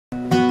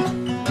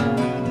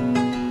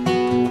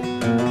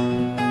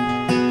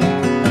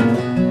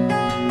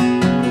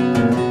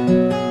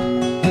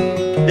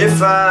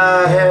If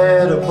I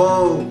had a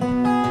boat,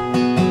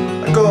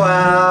 I'd go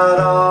out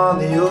on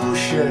the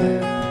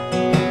ocean.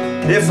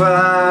 If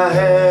I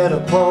had a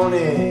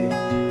pony,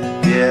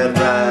 yeah, I'd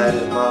ride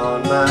him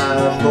on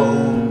my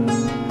boat.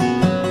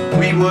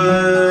 We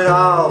would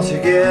all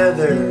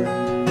together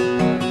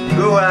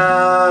go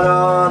out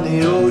on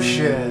the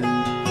ocean,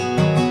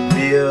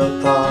 be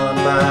upon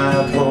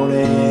my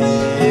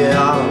pony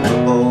on the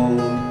boat.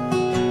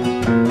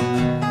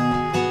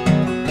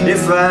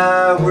 If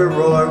I were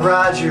Roy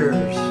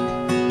Rogers,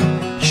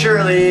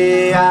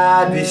 surely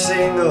I'd be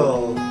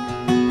single.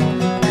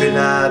 Could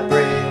not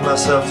bring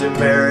myself to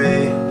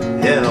marry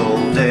an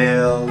old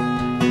Dale.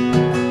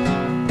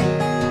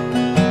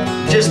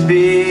 Just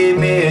be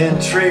me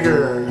and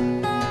Trigger,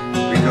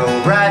 we go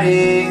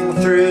riding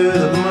through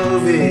the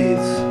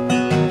movies.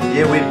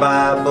 Yeah, we'd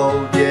buy a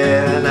boat,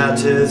 yeah, and out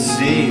to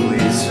sea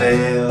we'd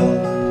sail.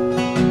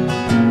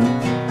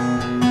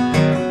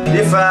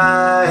 If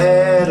I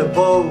had a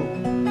boat,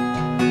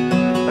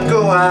 I'd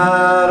go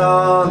out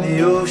on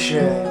the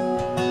ocean.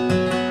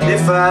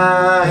 If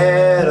I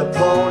had a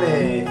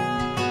pony,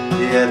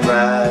 yeah, I'd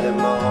ride him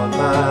on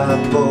my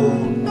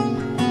boat.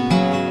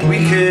 We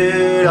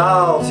could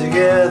all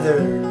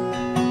together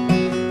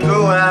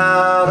go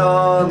out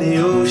on the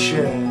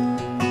ocean,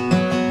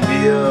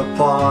 be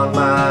upon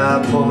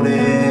my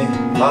pony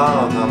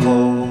on my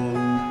boat.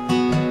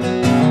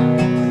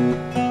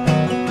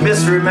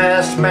 Mystery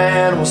Masked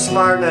Man was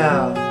smart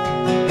now.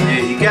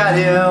 Yeah, he got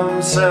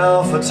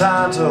himself a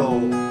Tonto.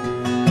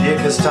 Yeah,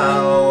 'cause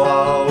Tonto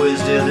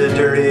always did the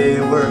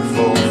dirty work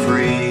for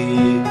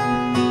free.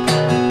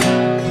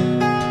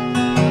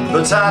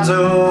 But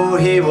Tonto,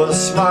 he was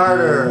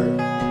smarter.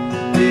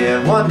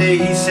 Yeah, one day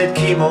he said,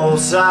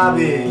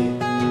 "Kimosabi,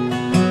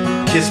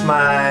 kiss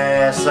my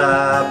ass,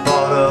 I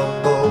bought a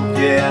boat.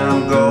 Yeah,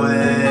 I'm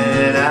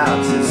going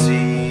out to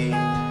sea."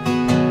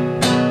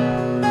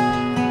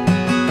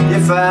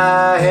 If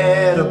I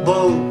had a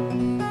boat,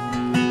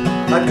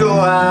 I'd go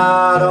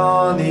out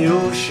on the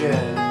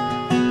ocean.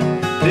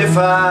 If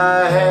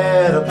I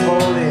had a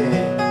pony,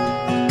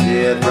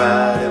 yeah, I'd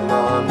ride him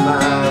on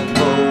my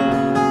boat.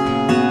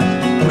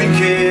 We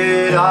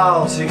could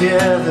all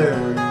together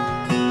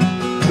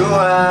go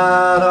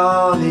out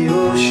on the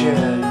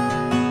ocean,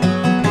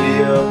 be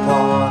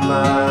upon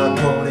my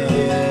pony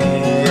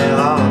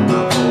on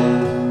my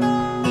boat.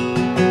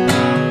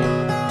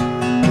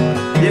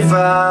 If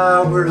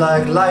I were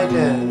like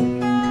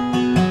lightning,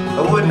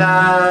 I would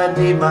not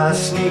need my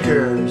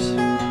sneakers.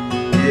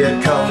 Yeah,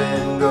 come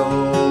and go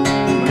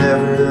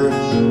whenever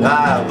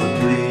I would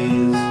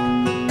please.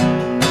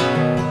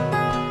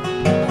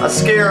 I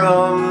scare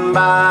 'em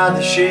by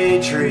the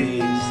shade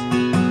trees,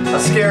 I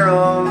scare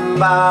 'em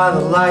by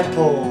the light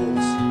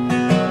poles,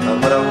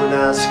 but I would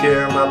not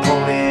scare my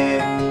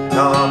pony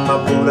on my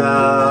boat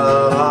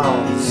out on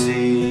the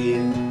sea.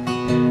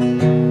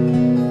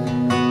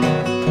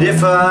 If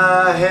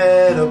I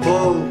had a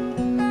boat,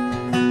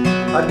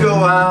 I'd go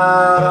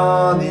out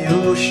on the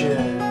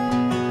ocean.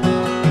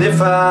 If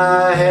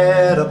I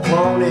had a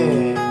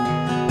pony,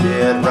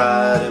 yeah, I'd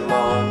ride him